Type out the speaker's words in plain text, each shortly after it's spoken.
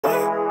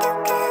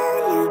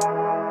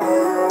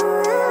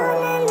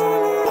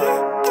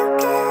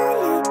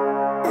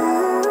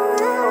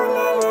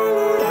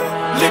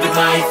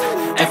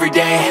every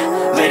day,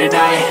 late at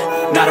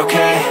night, not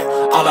okay.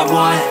 All I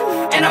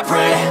want, and I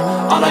pray,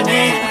 all I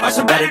need are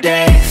some better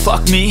days.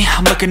 Fuck me,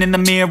 I'm looking in the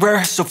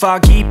mirror, so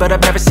foggy, but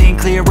I've never seen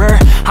clearer.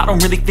 I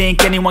don't really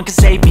think anyone can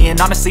save me, and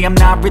honestly I'm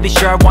not really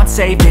sure I want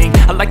saving.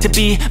 I like to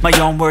be my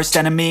own worst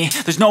enemy.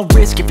 There's no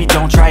risk if you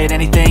don't try at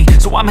anything,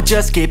 so I'ma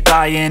just keep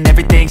buying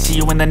everything. See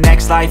you in the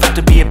next life, have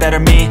to be a better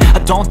me. I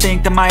don't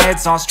think that my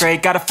head's on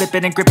straight, gotta flip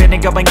it and grip it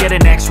and go and get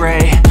an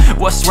x-ray.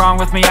 What's wrong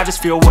with me? I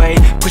just feel weight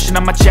pushing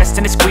on my chest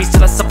and it squeezes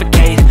till I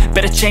suffocate.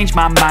 Better change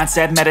my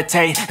mindset,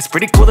 meditate. It's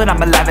pretty cool that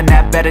I'm alive and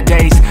have better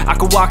days. I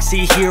could walk,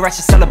 see, hear, I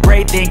should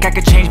celebrate. Think I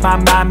could change my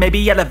mind,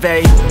 maybe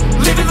elevate.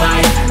 Living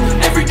life,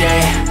 every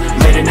day,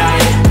 late at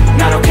night,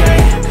 not okay.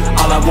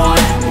 All I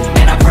want,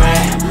 and I pray,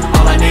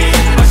 all I need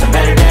are some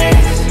better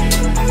days.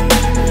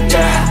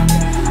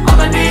 Yeah, all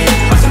I need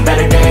are some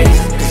better days.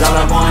 Cause all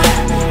I want